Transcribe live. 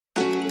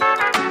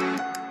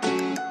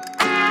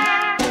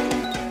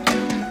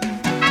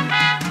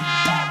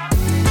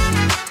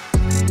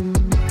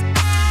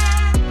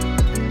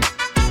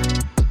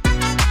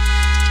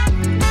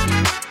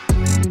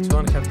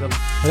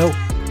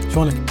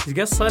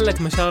تقص صار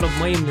لك مشارب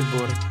مي من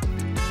البوري؟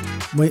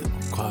 مي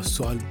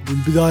السؤال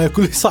بالبداية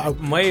كله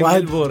صعب. مي من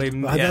البوري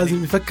يعني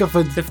لازم يفكر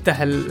تفتح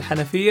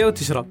الحنفية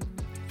وتشرب.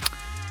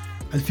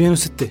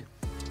 2006.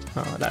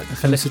 لا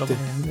خلي اشرب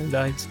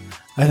يعني.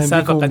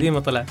 السالفة قديمة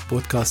طلعت.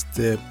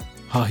 بودكاست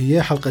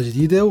هاهية حلقة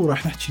جديدة،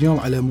 وراح نحكي اليوم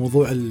على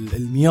موضوع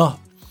المياه.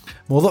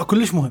 موضوع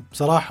كلش مهم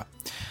صراحة.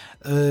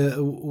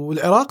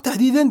 والعراق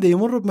تحديدا دا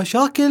يمر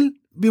بمشاكل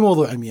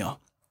بموضوع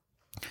المياه.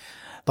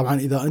 طبعا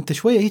إذا أنت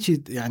شوية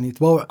هيك يعني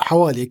تباوع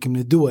حواليك من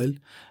الدول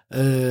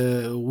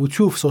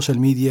وتشوف سوشيال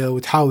ميديا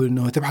وتحاول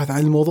أنه تبحث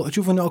عن الموضوع،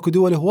 تشوف أنه أكو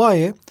دول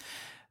هواية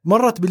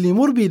مرت باللي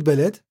يمر به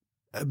البلد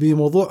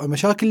بموضوع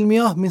مشاكل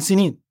المياه من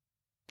سنين.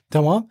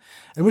 تمام.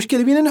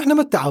 المشكلة بينا نحن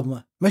ما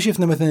اتعظنا، ما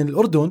شفنا مثلا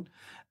الأردن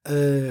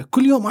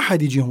كل يوم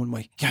أحد يجيهم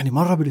المي، يعني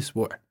مرة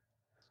بالأسبوع،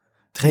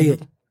 تخيل.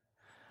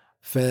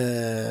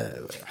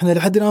 فإحنا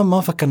لحد الآن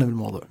ما فكرنا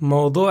بالموضوع.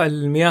 موضوع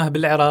المياه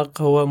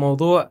بالعراق هو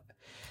موضوع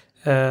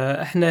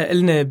احنا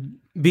قلنا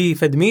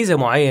بفد ميزة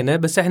معينة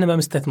بس احنا ما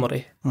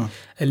مستثمريه،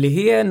 اللي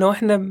هي انه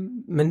احنا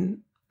من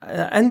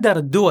اندر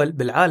الدول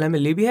بالعالم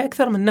اللي بيها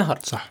اكثر من نهر.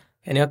 صح.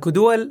 يعني اكو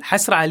دول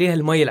حسر عليها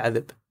المي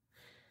العذب،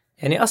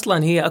 يعني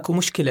اصلا هي اكو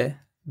مشكلة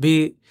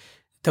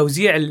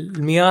بتوزيع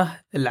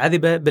المياه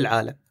العذبة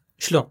بالعالم.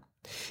 شلون؟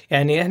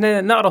 يعني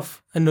احنا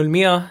نعرف انه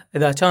المياه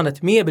اذا كانت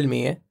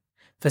 100%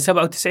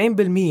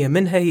 ف97%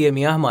 منها هي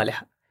مياه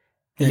مالحة،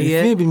 اللي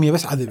يعني هي 2%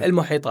 بس عذبة.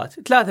 المحيطات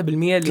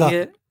 3% اللي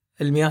هي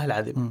المياه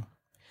العذبة.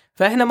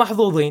 فإحنا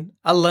محظوظين،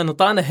 الله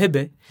نطانا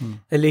هبة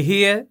اللي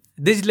هي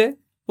دجلة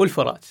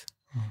والفرات.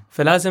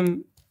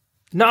 فلازم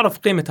نعرف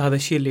قيمة هذا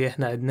الشيء اللي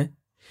إحنا عندنا،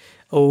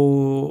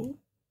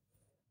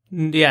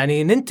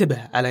 يعني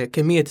ننتبه على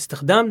كمية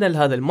استخدامنا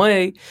لهذا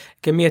المي،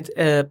 كمية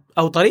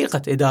أو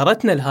طريقة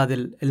إدارتنا لهذا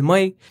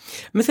المي.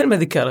 مثل ما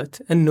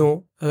ذكرت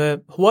أنه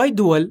هواي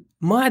دول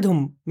ما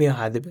عندهم مياه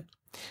عذبة،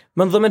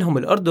 من ضمنهم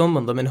الأردن،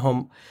 من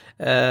ضمنهم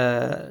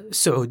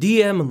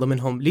السعودية، من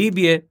ضمنهم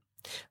ليبيا.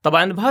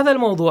 طبعا بهذا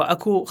الموضوع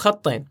أكو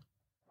خطين،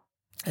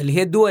 اللي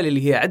هي الدول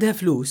اللي هي عندها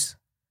فلوس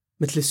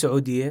مثل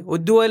السعودية،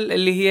 والدول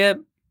اللي هي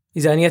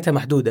ميزانيتها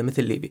محدودة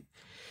مثل ليبيا،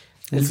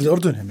 مثل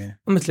الأردن هم.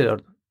 مثل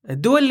الأردن.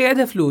 الدول اللي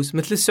عندها فلوس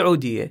مثل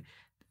السعودية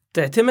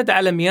تعتمد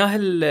على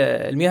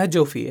المياه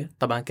الجوفية،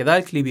 طبعا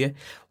كذلك ليبيا.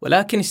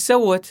 ولكن إيش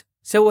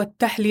سوت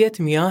تحلية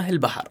مياه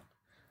البحر،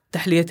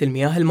 تحلية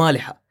المياه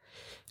المالحة.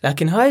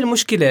 لكن هاي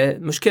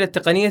مشكلة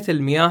تقنية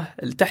المياه،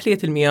 تحلية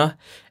المياه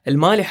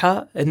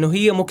المالحة، أنه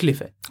هي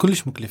مكلفة،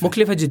 كلش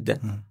مكلفة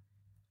جدا.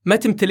 ما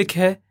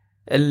تمتلكها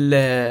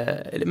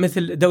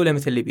مثل دولة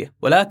مثل ليبيا.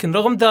 ولكن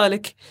رغم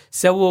ذلك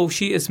سووا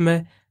شيء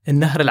اسمه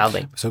النهر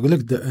العظيم. بس أقول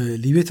لك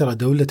ليبيا ترى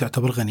دولة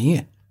تعتبر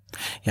غنية،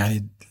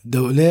 يعني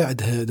دولة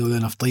عندها دولة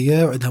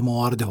نفطية وعندها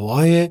موارد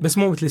هواية، بس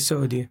مو مثل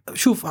السعودية.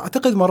 شوف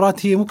أعتقد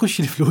مرات هي مو كل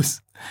شيء الفلوس،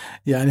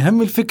 يعني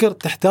هم الفكر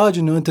تحتاج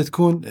إنه أنت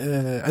تكون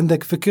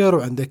عندك فكر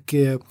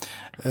وعندك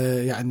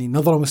يعني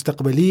نظرة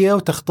مستقبلية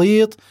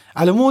وتخطيط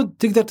على مود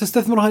تقدر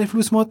تستثمر هاي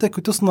الفلوس مالتك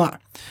وتصنع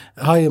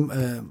هاي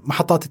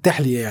محطات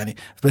التحلية يعني.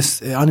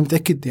 بس أنا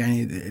متأكد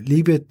يعني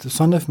ليبيا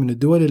تصنف من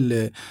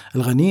الدول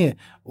الغنية.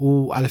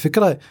 وعلى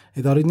فكرة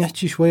إذا أريد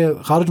نحكي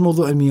شوية خارج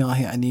موضوع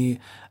المياه، يعني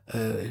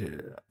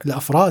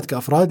الأفراد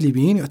كأفراد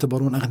ليبيين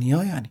يعتبرون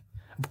أغنياء يعني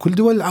بكل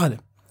دول العالم.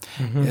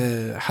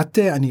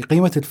 حتى يعني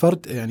قيمة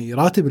الفرد، يعني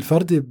راتب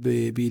الفرد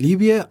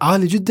بليبيا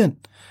عالي جدا.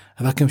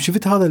 هذا كم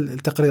شفت هذا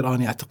التقرير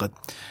أنا أعتقد.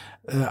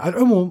 على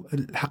العموم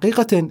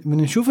الحقيقة من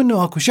نشوف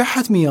أنه أكو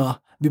شحة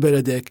مياه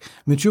ببلدك،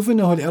 من نشوف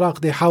أنه العراق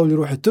دا يحاول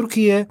يروح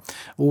لتركيا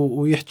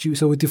ويحكي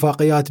ويسوي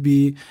اتفاقيات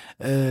بضخ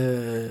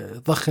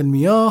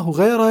المياه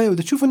وغيرها،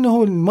 ودا تشوف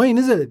أنه المي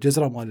نزل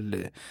الجزرة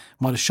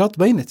مال الشط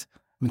بينت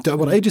من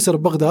تعبر أي جسر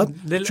ببغداد.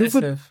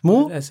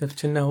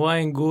 للأسف كنا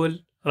هواي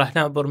نقول راح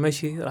نعبر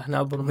مشي، راح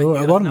نعبر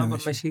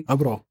مشي.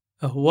 عبروا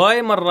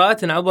هواي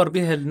مرات نعبر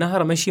بها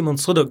النهر مشي من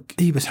صدق.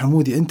 اي بس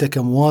حمودي انت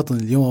كمواطن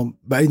اليوم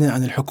بعيدا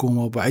عن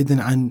الحكومة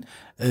وبعيدا عن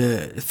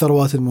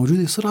الثروات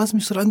الموجودة لازم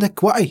يصير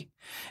عندك وعي.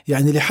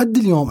 يعني لحد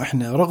اليوم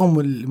احنا رغم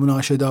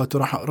المناشدات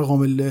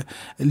ورغم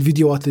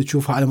الفيديوهات اللي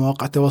تشوفها على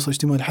مواقع التواصل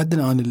الاجتماعي، لحد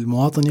الآن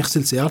المواطن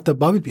يغسل سيارته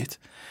بباب البيت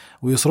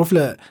ويصرف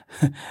له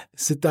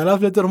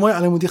 6000 لتر مي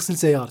على مود يغسل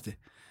سيارته.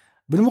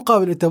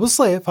 بالمقابل انت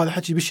بالصيف، هذا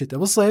حكي بالشتاء،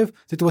 بالصيف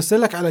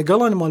تتوسل لك على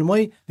قلن مال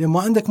مي لان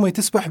ما عندك مي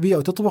تسبح بيه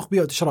او تطبخ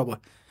بيه او تشربه.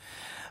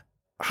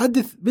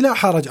 حدث بلا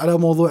حرج على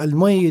موضوع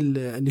المي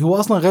اللي هو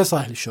اصلا غير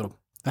صالح للشرب،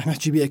 رح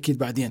نحكي بيه اكيد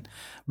بعدين.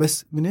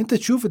 بس من انت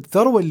تشوف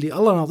الثروه اللي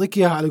الله نعطيك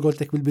اياها على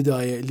قولتك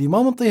بالبدايه، اللي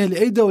ما منطيها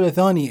لاي دوله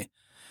ثانيه،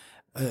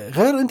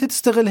 غير انت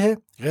تستغلها،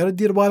 غير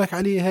تدير بالك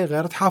عليها،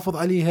 غير تحافظ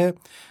عليها،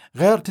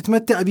 غير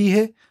تتمتع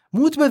بيها،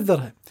 مو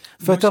تبذرها.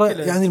 فترى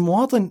يعني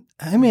المواطن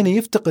هم يعني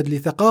يفتقد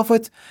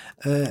لثقافه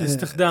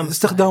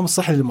استخدام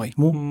الصحي للمي.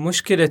 مو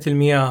مشكله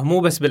المياه مو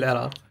بس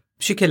بالعراق،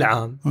 بشكل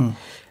عام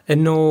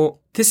انه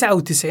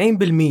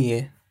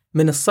 99%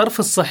 من الصرف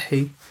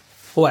الصحي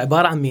هو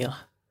عباره عن مياه.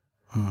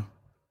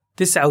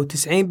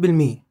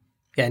 99%،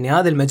 يعني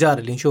هذا المجال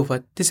اللي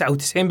نشوفه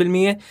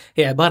 99%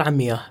 هي عباره عن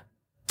مياه.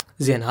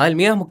 زين، هاي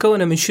المياه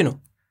مكونه من شنو؟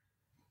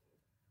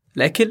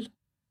 الاكل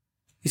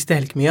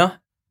يستهلك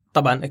مياه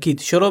طبعا، اكيد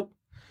شرب،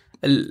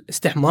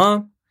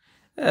 الاستحمام،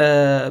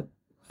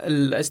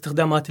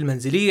 الاستخدامات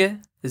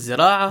المنزلية،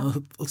 الزراعة،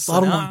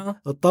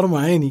 الطرمة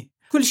عيني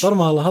كل شيء.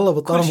 الطرمة هلا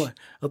بالطرمة،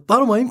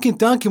 الطرمة يمكن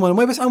تانكي مال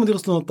المي بس عم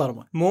يغسلون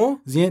الطرمة مو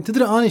زين.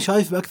 تدري أنا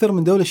شايف بأكثر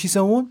من دولة شي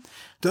يسوون؟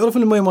 تعرف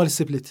المي مال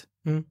السبلت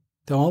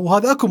تمام،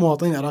 وهذا اكو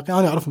مواطنين عراقيين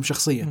انا اعرفهم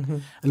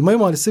شخصيا. المي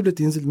مال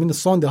السبلت ينزل من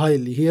الصونده هاي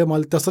اللي هي مال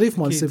التصريف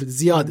مال السبلت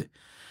زياده،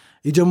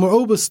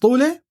 يجمعوه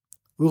بالسطوله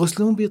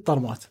ويغسلون به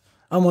الطرمات.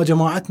 اما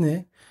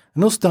جماعتنا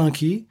نص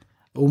تانكي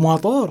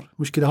وماطور.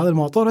 مشكله هذا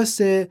الماطور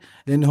هسه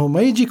لانه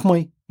ما يجيك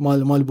مي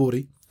مال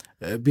بوري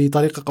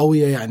بطريقه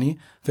قويه يعني،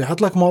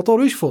 فيحط لك ماطور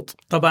ويشفط.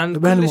 طبعا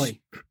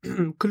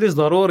كلش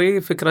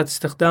ضروري فكره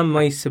استخدام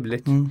مي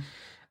السبلت.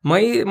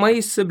 مي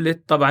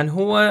السبلت طبعا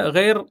هو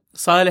غير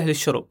صالح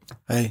للشرب.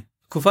 اي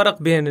اكو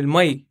فرق بين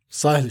المي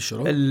صالح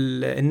للشرب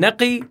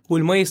النقي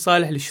والمي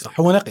الصالح للشرب.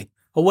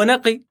 هو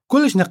نقي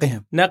كلش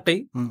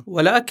نقي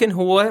ولكن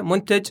هو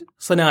منتج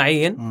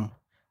صناعيا.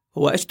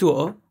 هو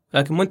H2O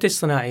لكن منتج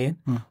صناعيا،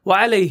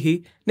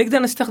 وعليه نقدر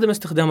نستخدم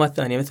استخدامات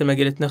ثانيه مثل ما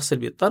قلت، نغسل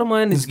بيه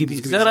الطرمه، نسقي بيه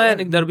الزرع،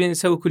 نقدر بيه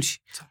نسوي كل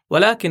شيء.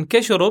 ولكن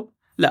كشرب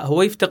لا،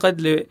 هو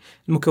يفتقد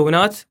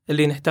للمكونات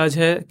اللي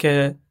نحتاجها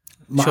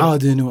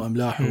معادن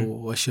واملاح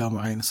واشياء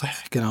معينه.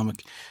 صح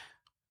كلامك.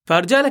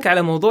 فارجع لك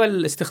على موضوع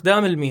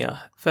الاستخدام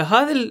المياه،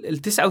 فهذا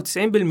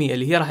 99%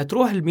 اللي هي راح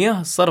تروح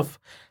المياه الصرف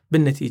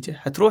بالنتيجه،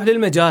 حتروح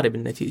للمجاري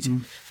بالنتيجه.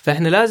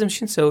 فاحنا لازم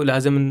شو نسوي؟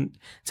 لازم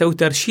نسوي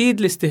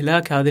ترشيد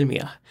لاستهلاك هذه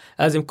المياه.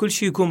 لازم كل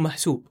شيء يكون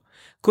محسوب،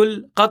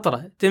 كل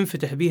قطره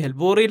تنفتح بيها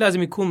البوري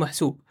لازم يكون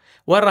محسوب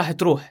وين راح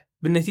تروح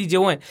بالنتيجه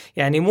وين.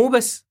 يعني مو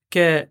بس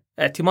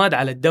كاعتماد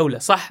على الدوله،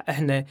 صح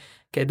احنا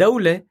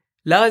كدوله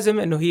لازم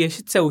انه هي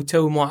شو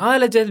تسوي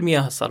معالجه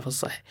المياه الصرف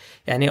الصحي.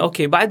 يعني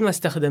اوكي بعد ما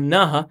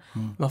استخدمناها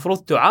مفروض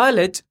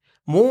تعالج،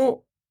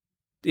 مو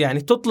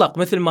يعني تطلق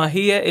مثل ما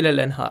هي الى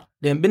الانهار،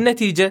 لان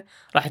بالنتيجه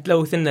راح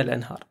تلوث لنا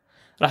الانهار،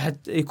 راح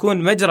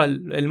يكون مجرى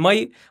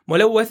المي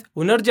ملوث،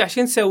 ونرجع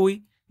شو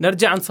نسوي؟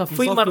 نرجع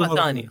نصفيه مره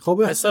ثانيه،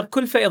 تصير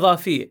كلفه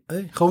اضافيه.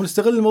 اي خو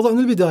نستغل الموضوع من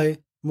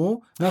البدايه،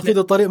 مو ناخذ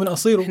الطريق من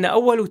قصيره. احنا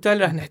اول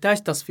وتالي راح نحتاج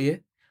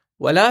تصفيه،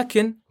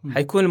 ولكن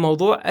حيكون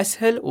الموضوع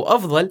اسهل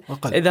وافضل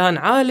اذا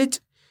نعالج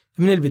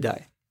من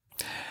البدايه.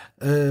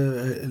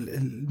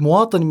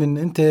 المواطن من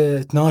انت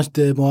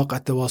تناشد مواقع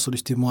التواصل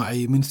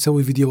الاجتماعي، من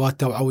تسوي فيديوهات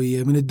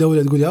توعويه، من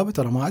الدوله تقول يابا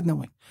ترى ما عندنا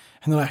مي،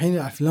 احنا رايحين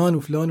على فلان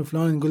وفلان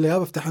وفلان، نقول له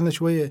يابا افتح لنا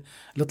شويه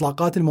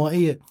الاطلاقات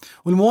المائيه،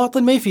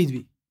 والمواطن ما يفيد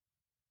بي.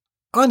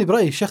 انا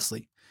برايي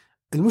الشخصي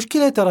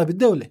المشكله ترى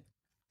بالدوله.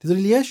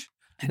 تدري ليش؟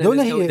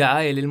 الدوله هي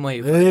دعايه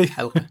للمي في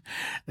الحلقه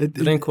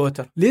درينك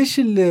ووتر.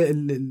 ليش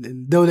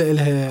الدوله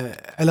لها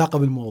علاقه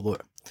بالموضوع؟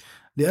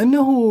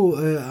 لانه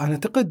انا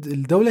اعتقد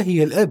الدوله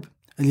هي الاب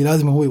اللي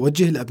لازم هو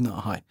يوجه الابناء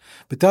هاي.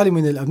 بالتالي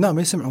من الابناء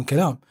ما يسمعون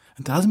كلام،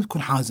 انت لازم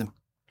تكون حازم.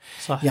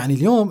 صح. يعني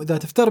اليوم اذا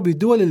تفتر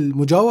بالدول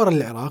المجاوره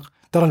للعراق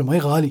ترى المي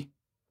غالي،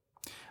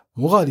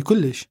 مو غالي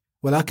كلش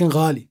ولكن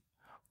غالي،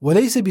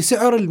 وليس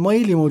بسعر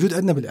المي اللي موجود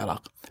عندنا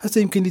بالعراق.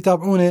 هسه يمكن اللي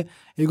يتابعونه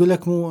يقول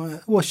لك مو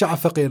هو الشعب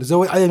فقير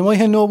زود عليه المي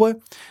هالنوبه.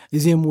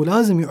 زين مو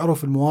لازم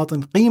يعرف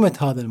المواطن قيمه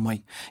هذا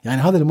المي.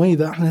 يعني هذا المي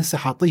اذا احنا هسه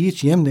حاطيه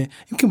هيك يمنا،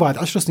 يمكن بعد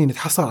 10 سنين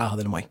نتحصل على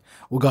هذا المي،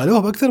 وقالوها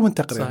باكثر من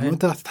تقرير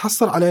انت راح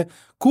تتحصل على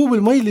كوب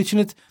المي اللي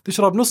كنت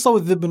تشرب نصه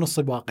وتذب النص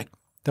الباقي.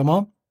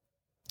 تمام.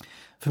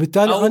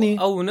 فبالتالي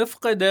أو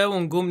نفقده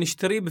ونقوم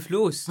نشتريه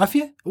بفلوس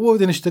عافيه. هو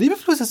بدنا نشتريه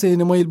بفلوس هسه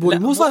مي البوري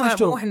مو صار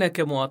نشتري، مو احنا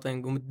كمواطن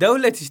نقوم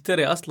الدوله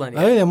تشتري اصلا.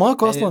 يعني اي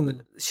ماكو اصلا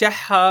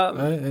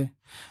شحه. اي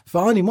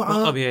فاني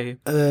مع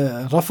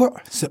رفع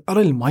سعر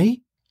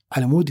المي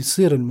على مود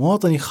يصير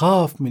المواطن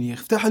يخاف من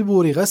يفتح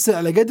البوري يغسل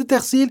على قد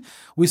التغسيل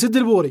ويسد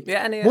البوري،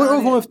 يعني مو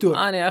عوفه مفتوح.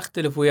 انا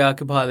اختلف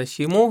وياك بهذا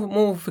الشيء،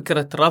 مو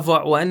فكره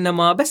رفع،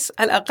 وانما بس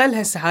على الاقل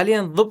هسه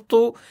حاليا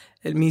ضبطوا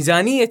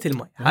الميزانيه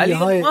المي.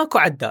 حاليا ماكو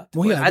عداد،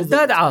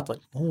 العداد عاطل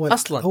هو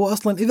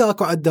اصلا اذا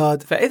اكو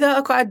عداد، فاذا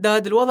اكو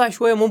عداد الوضع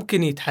شويه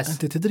ممكن يتحسن.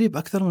 انت تدري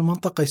باكثر من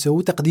منطقه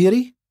يسوي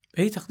تقديري.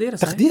 اي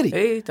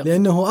تقديري.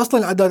 لانه اصلا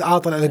العداد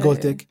عاطل على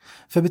قولتك.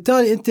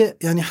 فبالتالي انت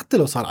يعني حتى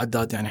لو صار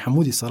عداد، يعني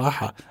حمودي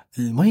صراحه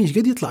المي ايش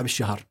قد يطلع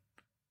بالشهر؟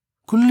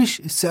 كلش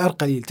السعر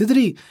قليل.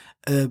 تدري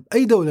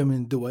باي دوله من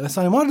الدول،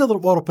 هسه انا ما اريد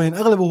اضرب اوروبيين،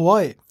 اغلبه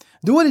هوايه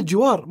دول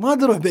الجوار، ما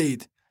ادري اروح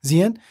بعيد.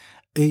 زين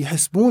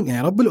يحسبون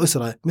يعني رب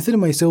الاسره مثل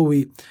ما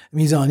يسوي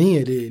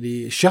ميزانيه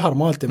للشهر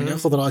مالته من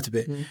ياخذ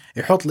راتبه،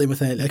 يحط لي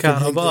مثلا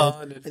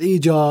الكهرباء،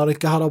 الايجار،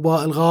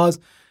 الكهرباء، الغاز.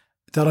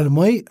 ترى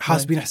المي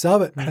حاسبين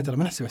حسابه، احنا ترى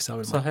ما نحسب حساب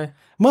المي. صحيح.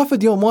 ما في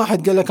يوم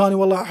واحد قال لك انا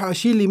والله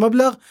اشيل لي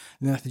مبلغ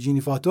لان راح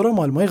تجيني فاتوره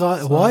مال المي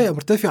هوايه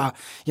مرتفعه.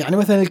 يعني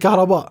مثلا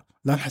الكهرباء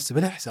لا نحسب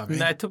لها حساب،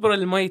 نعتبر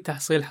المي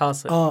تحصيل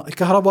حاصل.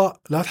 الكهرباء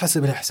لا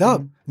تحسب لها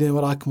حساب لان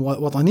وراك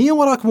وطنيه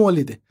وراك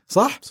مولده.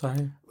 صح.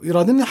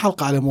 يرادنا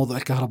حلقه على موضوع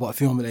الكهرباء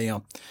في يوم من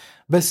الايام.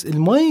 بس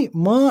المي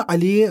ما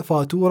عليه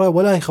فاتوره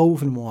ولا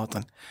يخوف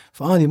المواطن.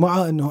 فاني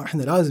مع انه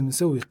احنا لازم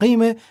نسوي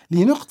قيمه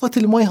لنقطه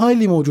المي هاي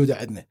اللي موجوده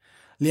عندنا،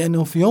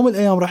 لأنه في يوم من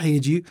الأيام راح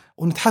يجي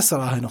ونتحسر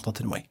على هاي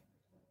نقطة المي.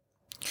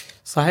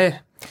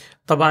 صحيح.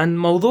 طبعا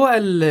موضوع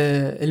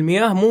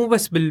المياه مو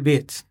بس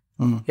بالبيت،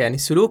 يعني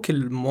سلوك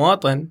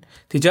المواطن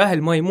تجاه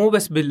المي مو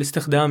بس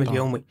بالاستخدام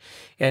اليومي،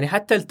 يعني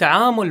حتى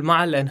التعامل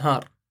مع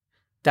الأنهار،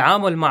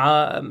 تعامل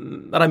مع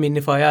رمي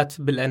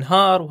النفايات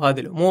بالأنهار وهذه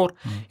الأمور.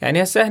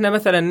 يعني هسه احنا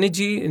مثلا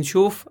نجي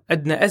نشوف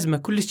عندنا أزمة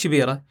كلش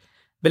كبيرة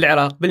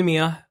بالعراق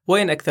بالمياه.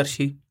 وين أكثر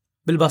شيء؟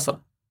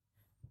 بالبصرة.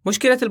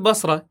 مشكلة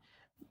البصرة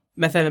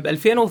مثلا ب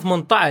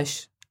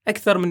 2018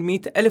 أكثر من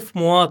 100,000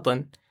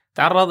 مواطن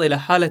تعرض إلى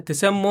حالة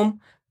تسمم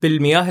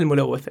بالمياه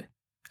الملوثة.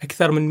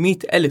 أكثر من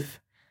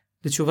 100,000.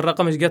 تشوف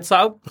الرقم ايش قد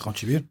صعب؟ رقم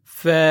كبير.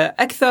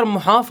 فأكثر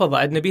محافظة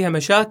عندنا بيها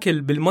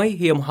مشاكل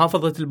بالمي هي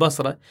محافظة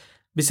البصرة،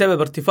 بسبب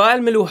ارتفاع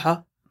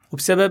الملوحة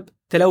وبسبب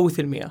تلوث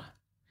المياه.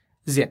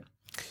 زين،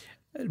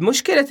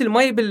 مشكلة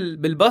المي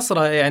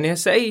بالبصرة يعني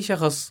هسه أي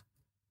شخص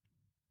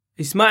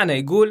يسمعنا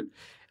يقول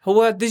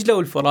هو دجلة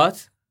والفرات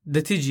دا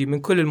تجي من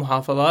كل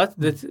المحافظات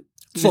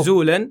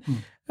نزولا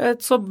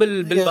تصب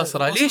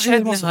بالبصرة. ليش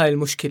عندنا هاي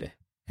المشكلة؟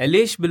 يعني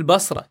ليش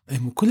بالبصرة؟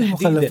 كل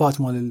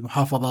المخلفات مال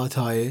المحافظات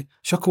هاي،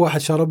 شكو واحد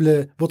شارب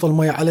له بطل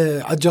مي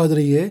على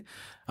الجادرية،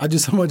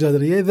 عجز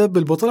جادرية، يذب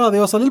البطل هذا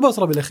يوصل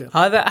للبصرة بالأخير.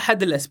 هذا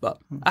أحد الأسباب.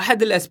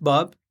 أحد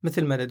الأسباب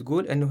مثل ما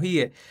تقول أنه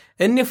هي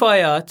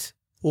النفايات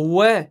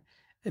ومياه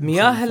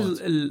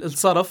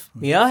الصرف،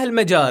 مياه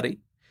المجاري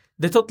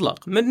دا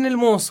تطلق من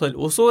الموصل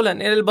وصولا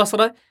إلى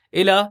البصرة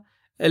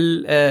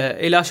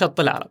إلى شط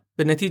العرب،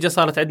 بالنتيجة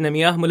صارت عندنا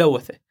مياه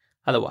ملوثة.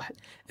 هذا واحد.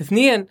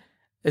 2،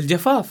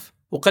 الجفاف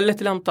وقلة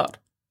الأمطار.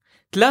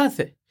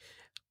 3،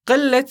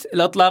 قلة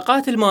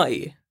الأطلاقات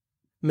المائية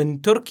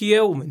من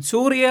تركيا ومن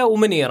سوريا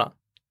ومن إيران.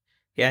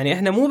 يعني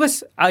إحنا مو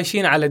بس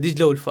عايشين على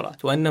دجلة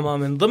والفرات، وإنما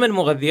من ضمن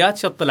مغذيات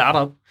شط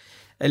العرب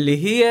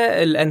اللي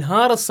هي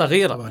الأنهار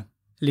الصغيرة طبعا،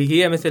 اللي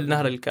هي مثل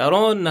نهر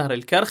الكارون، نهر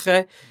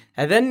الكرخة،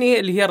 هذني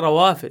اللي هي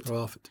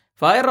الروافد.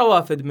 فهاي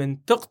الروافد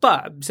من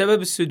تقطع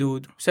بسبب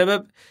السدود،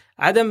 بسبب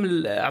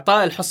عدم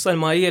إعطاء الحصة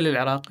المائية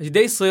للعراق، إيش دا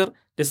يصير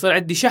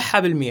عندي شحة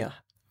بالمياه.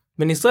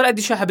 من يصير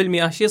عندي شحة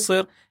بالمياه شو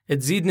يصير؟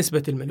 تزيد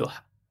نسبة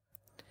الملوحة.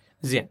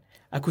 زين،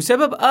 أكو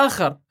سبب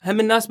آخر هم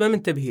الناس ما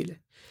منتبه له.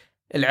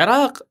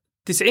 العراق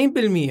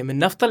 90% من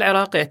نفط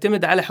العراق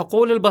يعتمد على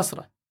حقول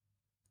البصرة.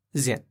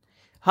 زين،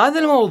 هذا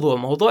الموضوع،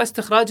 موضوع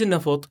استخراج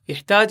النفط،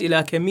 يحتاج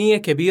إلى كمية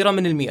كبيرة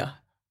من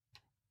المياه.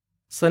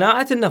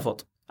 صناعة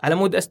النفط على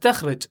مود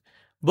أستخرج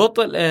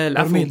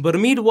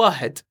برميل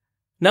واحد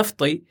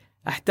نفطي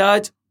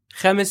أحتاج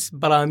 5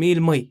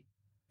 براميل مي،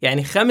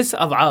 يعني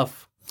 5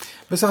 أضعاف.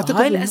 بس أعتقد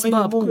هاي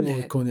الأسباب كلها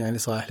يكون يعني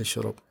صالح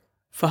للشرب.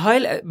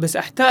 بس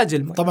أحتاج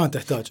المي طبعا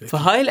تحتاج.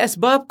 فهاي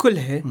الأسباب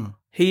كلها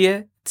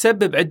هي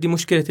تسبب عندي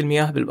مشكلة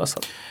المياه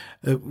بالبصرة.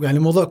 يعني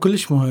موضوع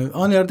كلش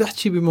مهم. أنا أريد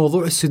أحكي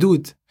بموضوع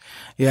السدود.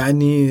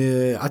 يعني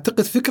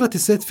أعتقد فكرة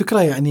السد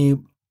فكرة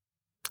يعني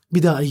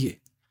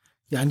بدائية.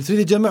 يعني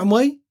تريد تجمع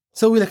مي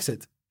سوي لك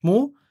سد،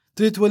 مو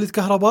تريد تولد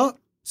كهرباء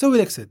سوي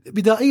لك سد.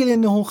 بدائية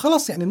لأنه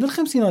خلاص يعني من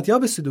الخمسينات يا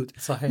بالسدود.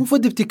 صحيح. مو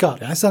فد ابتكار.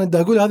 يعني هسه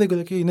أنا أقول هذا يقول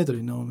لك إيه ندري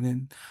إنه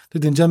من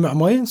تريد نجمع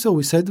مي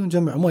نسوي سد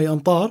ونجمع مي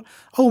أمطار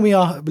أو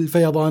مياه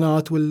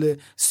بالفيضانات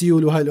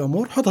والسيول وهاي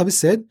الأمور، حطها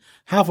بالسد،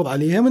 حافظ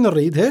عليها من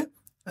نريدها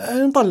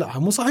نطلعها.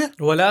 مو صحيح؟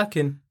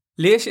 ولكن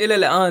ليش إلى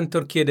الآن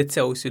تركيا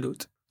تسوي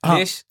سدود؟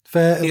 ليش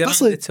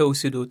إيران تسوي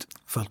سدود؟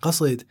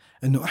 فالقصد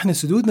إنه إحنا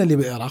سدودنا اللي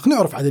بالعراق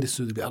نعرف عدد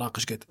السدود بالعراق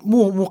إيش قد،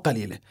 مو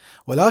قليلة،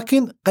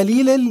 ولكن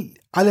قليلة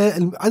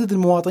على عدد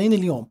المواطنين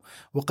اليوم،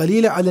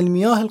 وقليلة على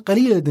المياه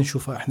القليلة اللي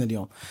نشوفها إحنا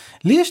اليوم.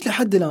 ليش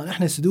لحد الآن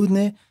إحنا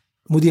سدودنا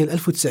موديل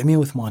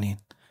 1980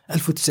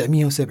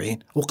 1970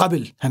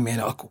 وقبل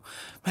همينا أكو؟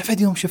 ما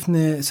فد يوم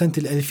شفنا سنة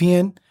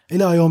 2000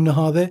 إلى يومنا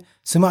هذا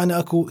سمعنا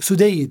أكو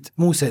سديد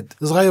مو سد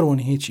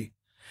صغيروني هيجي.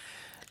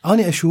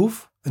 أنا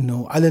أشوف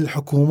إنه على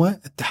الحكومة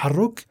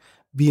التحرك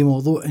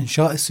بموضوع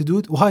إنشاء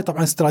السدود، وهاي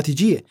طبعا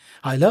استراتيجية،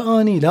 هاي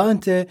لا أني لا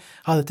أنت،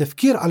 هذا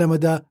تفكير على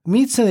مدى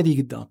 100 سنة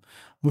دي قدام.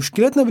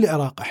 مشكلتنا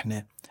بالعراق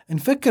إحنا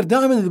نفكر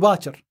دائما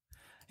الباكر.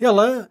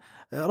 يلا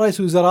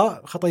رئيس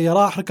وزراء خطية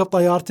راح ركب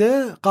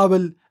طيارته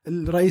قابل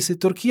الرئيس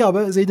التركي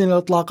يابا زيدين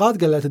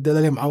الإطلاقات، قال له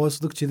تدللي معاوز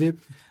صدق كذب،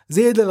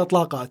 زيد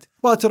الإطلاقات.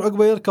 باكر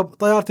عقبه يركب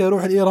طيارته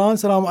يروح لإيران،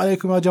 سلام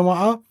عليكم يا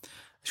جماعة،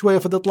 شوية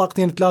فد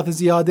إطلاقتين 3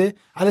 زيادة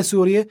على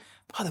سوريا.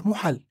 هذا مو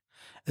حل.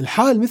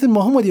 الحال مثل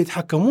ما هم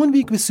يتحكمون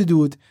بيك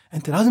بالسدود،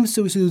 انت لازم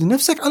تسوي سدود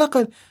لنفسك على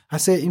الاقل.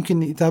 هسه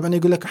يمكن يتابعني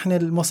يقول لك احنا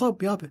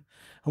المصب يابا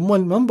هم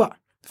المنبع،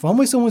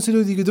 فهم يسوون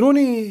سدود يقدرون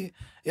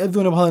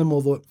يأذون بهذا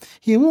الموضوع.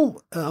 هي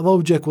مو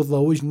اضوجك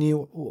وتضوجني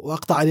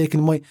واقطع عليك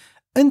المي،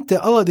 انت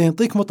الله دا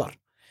ينطيك مطر.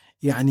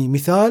 يعني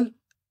مثال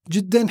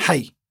جدا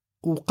حي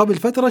وقبل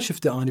فترة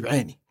شفته انا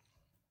بعيني،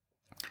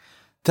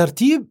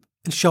 ترتيب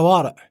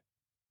الشوارع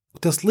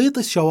وتسليط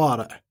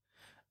الشوارع،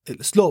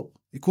 الاسلوب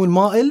يكون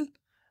مائل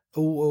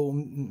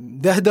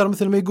ودهدر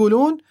مثل ما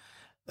يقولون.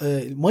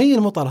 مي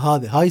المطر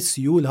هاي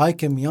السيول، هاي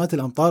كميات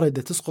الأمطار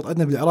اللي تسقط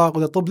عندنا بالعراق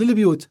وده طب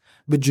للبيوت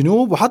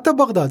بالجنوب وحتى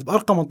بغداد،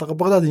 بأرقى منطقة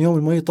بغداد اليوم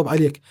المي يطب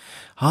عليك.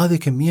 هذه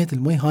كمية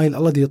المي هاي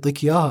الله دي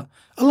يعطيك إياها،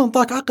 الله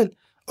انطاك عقل،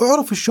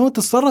 اعرف شلون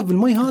تتصرف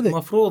بالمي هذا.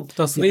 المفروض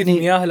تصريف يعني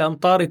مياه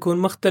الأمطار يكون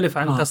مختلف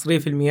عن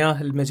تصريف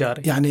المياه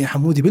المجاري. يعني يا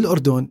حمودي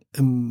بالأردن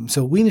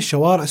مسوين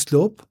الشوارع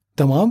سلوب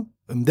تمام،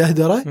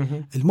 مدهدرة،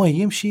 المي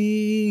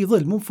يمشي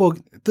يظل من فوق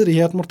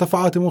طريات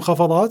مرتفعات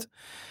ومنخفضات،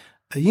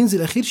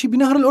 ينزل أخير شيء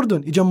بنهر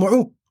الأردن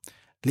يجمعوه،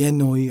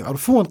 لأنه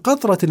يعرفون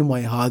قطرة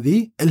المي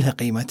هذه لها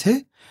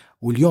قيمتها.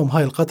 واليوم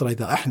هاي القطرة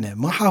إذا إحنا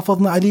ما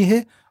حافظنا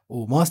عليها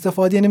وما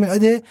استفادينا من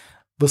عندها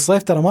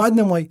بالصيف ترى ما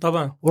عندنا مي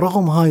طبعا.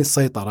 ورغم هاي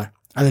السيطرة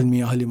على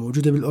المياه اللي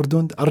موجودة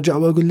بالأردن، أرجع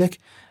وأقول لك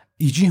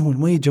يجيهم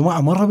المي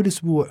جماعة مرة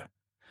بالأسبوع.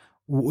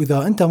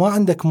 وإذا أنت ما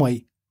عندك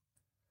مي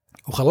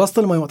وخلصت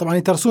المي، طبعا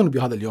يترسون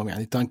بهذا اليوم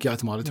يعني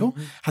التانكيات مالتهم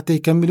حتى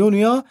يكملون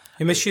وياه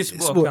يمشي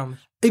أسبوع كامل.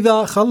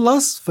 إذا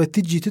خلص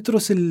فتجي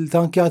تترس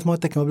التانكيات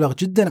مالتك مبلغ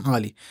جدا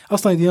عالي.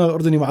 أصلا الدينار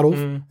الأردني معروف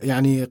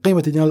يعني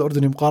قيمة الدينار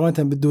الأردني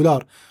مقارنة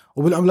بالدولار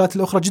وبالعملات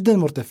الأخرى جدا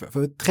مرتفع.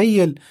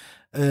 فتخيل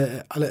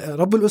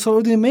رب الأسرة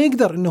الأردني ما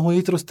يقدر إنه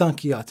يترس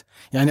تانكيات.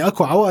 يعني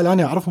أكو عوائل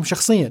أنا أعرفهم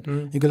شخصيا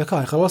يقول لك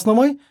هاي خلصنا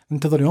مي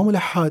ننتظر يوم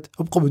الأحد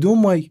ابقوا بدون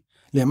مي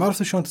ليه ما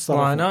عرفتوا شلون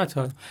تتصرفوا.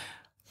 معاناة.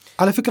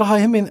 على فكرة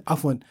هاي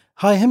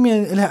هم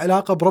لها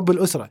علاقة برب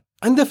الأسرة.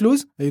 عنده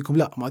فلوس يقولكم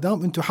لا ما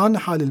دام أنتم حالنا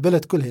حال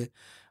البلد كلها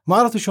ما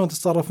عرفتوا شلون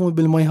تتصرفون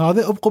بالمي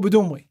هذا ابقوا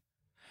بدون مي.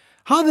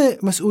 هذا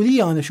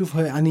مسؤولية أنا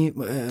أشوفها يعني.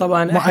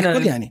 طبعا احنا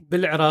يعني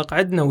بالعراق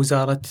عندنا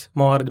وزارة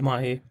موارد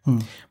مائية،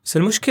 بس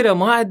المشكلة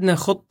ما عندنا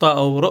خطة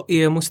أو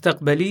رؤية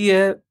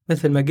مستقبلية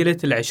مثل ما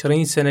قلت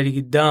 20 سنة اللي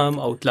قدام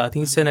أو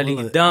 30 سنة اللي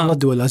قدام.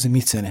 الدول لازم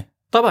 100 سنة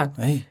طبعا.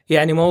 أي.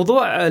 يعني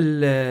موضوع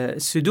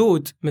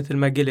السدود مثل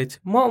ما قلت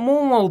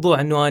مو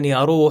موضوع أنه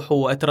أنا أروح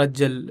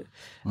وأترجل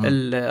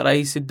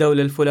الرئيس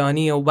الدولة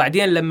الفلانية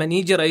وبعدين لما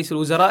يجي رئيس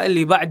الوزراء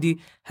اللي بعدي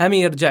هم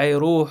يرجع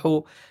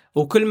يروح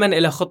وكل من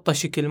إلى خطة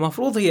شكل.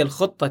 المفروض هي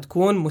الخطة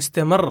تكون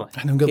مستمرة،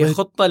 هي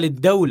خطة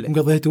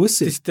للدولة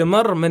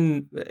تستمر.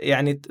 من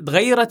يعني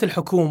تغيرت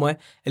الحكومة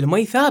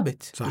المي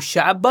ثابت صح.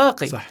 والشعب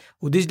باقي صح.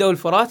 ودجلة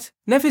والفرات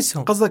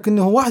نفسهم. قصدك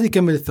إنه واحد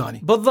يكمل الثاني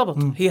بالضبط.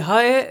 هي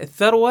هاي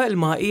الثروة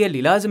المائية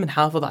اللي لازم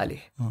نحافظ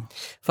عليها.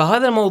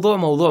 فهذا الموضوع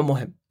موضوع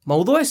مهم.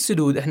 موضوع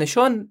السدود احنا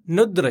شلون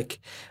ندرك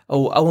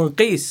أو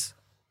نقيس؟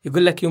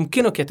 يقول لك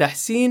يمكنك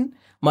تحسين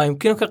ما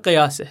يمكنك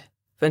قياسه.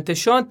 فأنت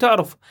شلون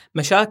تعرف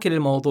مشاكل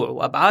الموضوع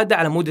وأبعاده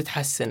على مود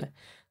تحسنه؟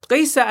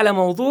 تقيسه على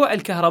موضوع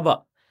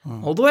الكهرباء.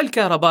 موضوع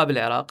الكهرباء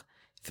بالعراق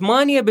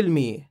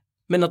 8%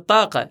 من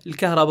الطاقة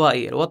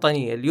الكهربائية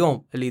الوطنية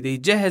اليوم اللي دي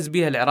يجهز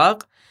بها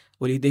العراق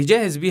واللي دي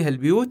يجهز بها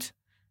البيوت.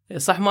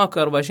 صح ماكو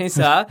 24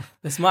 ساعة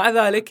بس مع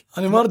ذلك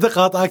أنا ما أريد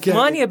أقاطعك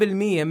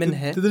 8%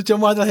 منها. تدري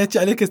كم واحد راح يحكي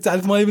عليك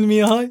استعرف 8%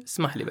 هاي؟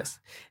 اسمح لي بس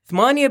 8%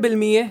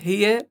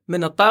 هي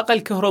من الطاقة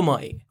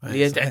الكهرومائية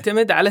اللي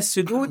تعتمد على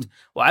السدود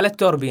وعلى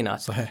التوربينات.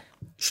 صحيح.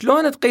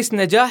 شلون تقيس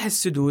نجاح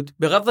السدود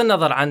بغض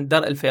النظر عن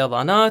درء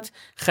الفيضانات،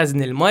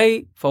 خزن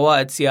المي،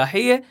 فوائد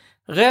سياحية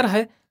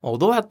غيرها؟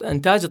 موضوع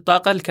إنتاج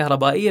الطاقة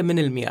الكهربائية من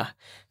المياه.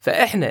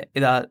 فإحنا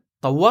إذا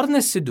طورنا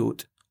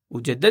السدود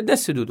وجددنا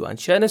السدود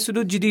وأنشأنا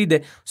سدود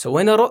جديدة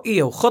وسوينا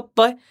رؤية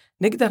وخطة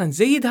نقدر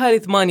نزيد هذه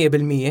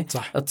 8%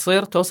 صح.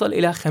 تصير توصل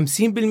إلى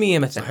 50%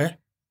 مثلا. صحيح.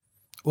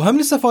 وهم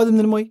نستفاد من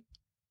المي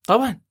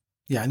طبعا.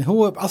 يعني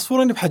هو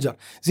عصفورين بحجر.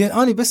 زين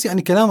أنا بس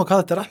يعني كلامك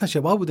هذا ترى احنا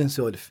شباب ودنا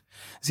نسولف.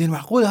 زين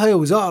معقولة هاي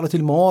وزارة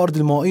الموارد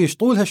المائية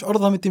طولها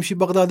عرضها من تمشي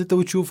بغداد انت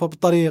وتشوفها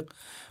بالطريق؟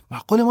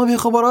 معقولة ما بيها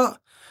خبراء؟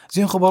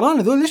 زين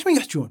خبراءنا ذول ليش ما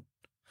يحجون؟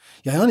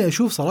 يعني أنا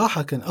أشوف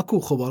صراحة كان أكو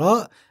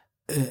خبراء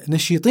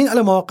نشيطين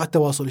على مواقع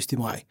التواصل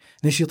الاجتماعي،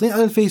 نشيطين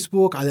على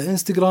الفيسبوك، على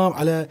انستغرام،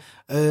 على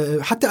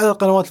حتى على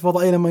القنوات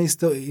الفضائية لما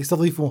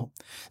يستضيفوهم.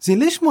 زين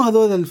ليش ما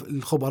هذول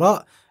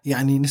الخبراء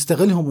يعني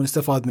نستغلهم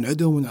ونستفاد من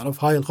عندهم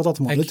ونعرف هاي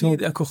الخطط مالتهم؟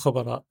 أكيد أكو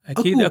خبراء،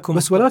 أكيد أكو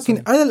بس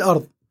ولكن على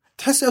الأرض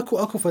تحس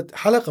أكو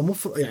حلقة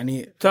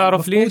يعني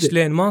تعرف ليش؟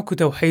 لأن ماكو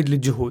توحيد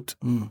للجهود.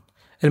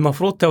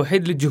 المفروض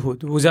توحيد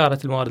للجهود. وزارة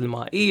الموارد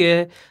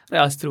المائية،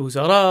 رئاسة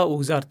الوزراء،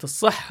 ووزارة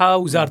الصحة،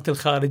 ووزارة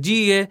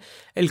الخارجية،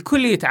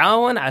 الكل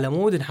يتعاون على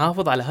مود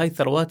نحافظ على هاي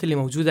الثروات اللي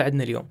موجودة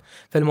عندنا اليوم.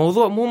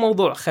 فالموضوع مو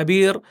موضوع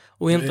خبير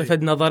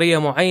وينطفد نظرية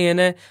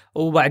معينة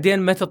وبعدين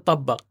ما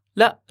تتطبق.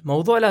 لا،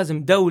 الموضوع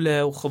لازم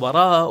دولة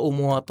وخبراء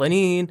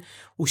ومواطنين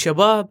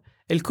وشباب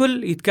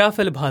الكل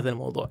يتكافل بهذا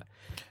الموضوع.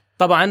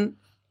 طبعا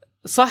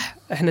صح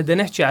احنا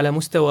بدنا نحكي على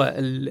مستوى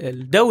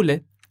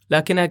الدولة،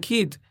 لكن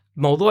أكيد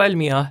موضوع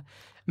المياه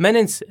ما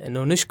ننسى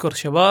أنه نشكر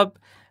شباب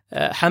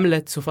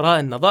حملة سفراء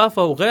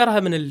النظافة وغيرها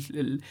من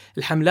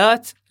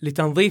الحملات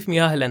لتنظيف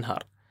مياه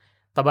الأنهار.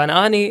 طبعا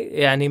أنا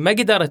يعني ما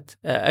قدرت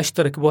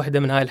أشترك بوحدة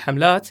من هاي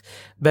الحملات،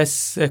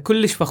 بس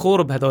كلش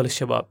فخور بهذول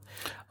الشباب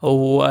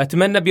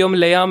وأتمنى بيوم من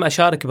الأيام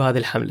أشارك بهذه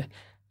الحملة،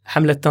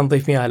 حملة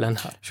تنظيف مياه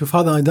الأنهار. شوف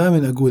هذا أنا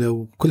دائما أقوله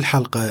وكل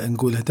حلقة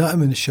نقولها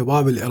دائما،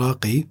 الشباب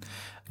العراقي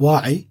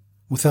واعي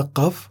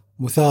مثقف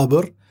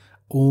مثابر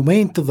وما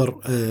ينتظر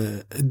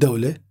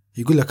الدولة.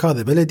 يقول لك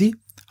هذا بلدي،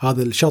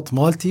 هذا الشط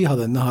مالتي،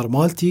 هذا النهر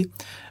مالتي،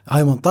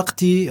 هاي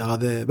منطقتي،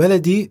 هذا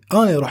بلدي،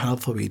 أنا أروح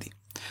أنظفه بيدي.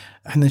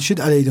 احنا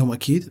نشد على يدهم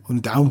أكيد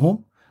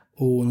وندعمهم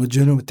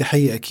ونوجه لهم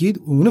التحية أكيد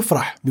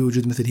ونفرح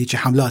بوجود مثل هيك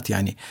حملات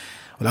يعني.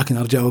 ولكن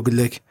أرجع وأقول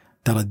لك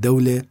ترى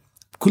الدولة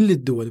بكل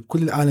الدول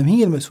بكل العالم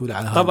هي المسؤولة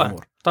على هذا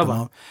الأمور.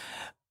 طبعا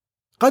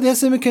قد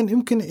هسه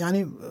يمكن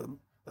يعني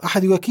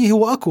أحد يقول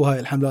هو أكو هاي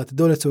الحملات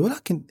الدولة تسوي،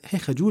 ولكن هي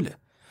خجولة.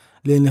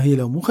 لأن هي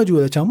لو مو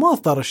خجولة كان ما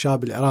اضطر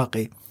الشاب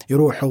العراقي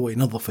يروح هو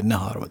ينظف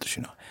النهر وما أدري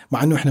شنو،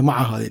 مع أنه إحنا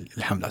مع هذه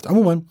الحملات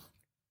عموما.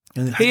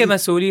 يعني هي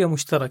مسؤولية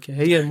مشتركة،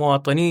 هي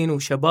المواطنين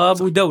وشباب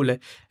صح. ودولة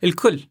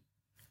الكل.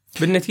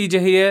 بالنتيجة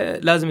هي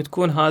لازم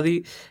تكون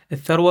هذه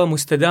الثروة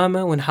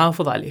مستدامة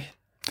ونحافظ عليه.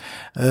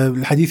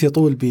 الحديث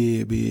يطول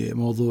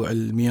بموضوع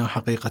المياه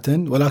حقيقة،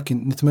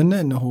 ولكن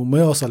نتمنى أنه ما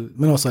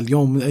يوصل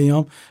يوم من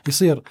الأيام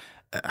يصير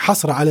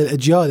حصر على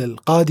الأجيال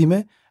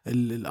القادمة،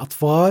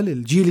 الأطفال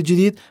الجيل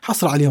الجديد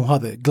حصر عليهم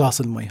هذا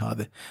قلاص المي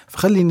هذا.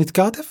 فخلي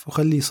نتكاتف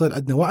وخلي يصير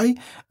عندنا وعي.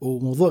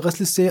 وموضوع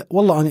غسل السيارة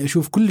والله أنا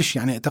أشوف كلش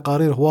يعني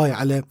تقارير هواية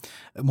على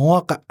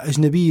مواقع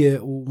أجنبية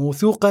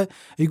وموثوقة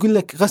يقول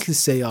لك غسل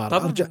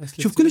السيارة. أرجع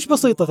شوف كلش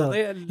بسيطة ترى،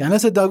 يعني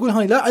أسد أقول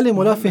هاي لا علم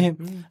ولا فهم.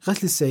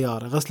 غسل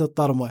السيارة، غسل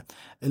الطرمة،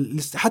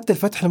 حتى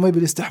الفتح المي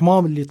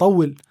بالاستحمام اللي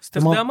يطول،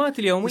 استخدامات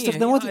اليومية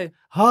استخدامات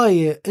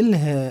هاي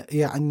إلها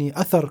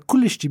يعني أثر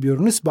كلش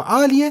كبير، نسبة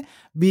عالية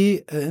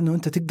بأنه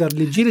أنت تقدر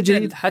للجيل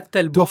الجديد. حتى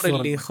البور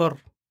اللي يخر،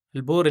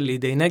 البور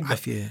اللي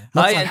ينقف،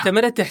 هاي أنت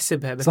ما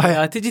تحسبها، بس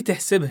لا تجي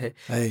تحسبها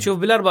تشوف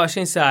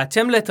بال24 ساعة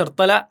كم لتر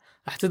طلع،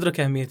 راح تدرك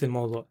أهمية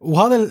الموضوع.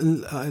 وهذا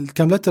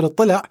الكم لتر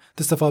طلع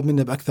تستفاد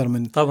منه بأكثر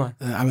من طبعا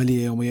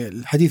عملية يومية.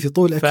 الحديث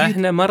يطول أكيد.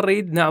 فإحنا ما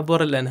نريد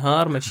نعبر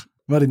الأنهار مشي.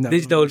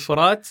 دجلة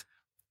والفرات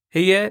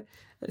هي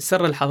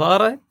سر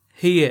الحضارة،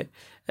 هي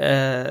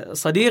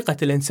صديقة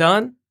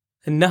الإنسان.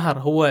 النهر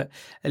هو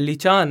اللي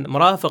كان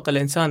مرافق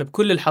الإنسان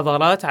بكل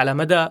الحضارات على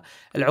مدى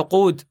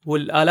العقود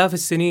والآلاف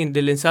السنين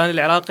للإنسان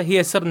العراقي.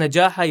 هي سر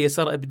نجاحه، هي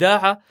سر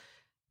إبداعه.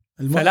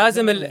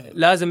 فلازم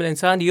لازم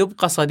الإنسان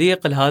يبقى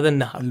صديق لهذا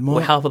النهر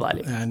ويحافظ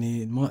عليه.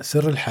 يعني الماء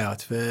سر الحياة،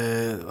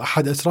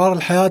 فأحد أسرار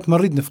الحياة ما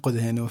نريد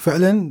نفقدها هنا،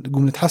 وفعلا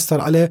نقوم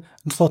نتحسر على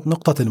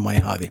نقطة الماء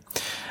هذه.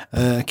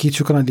 أكيد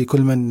شكرا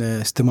لكل من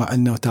استمع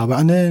لنا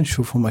وتابعنا.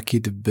 نشوفهم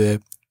أكيد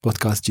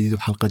ببودكاست جديد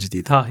وبحلقة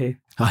جديدة.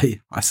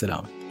 هاهية مع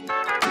السلامة.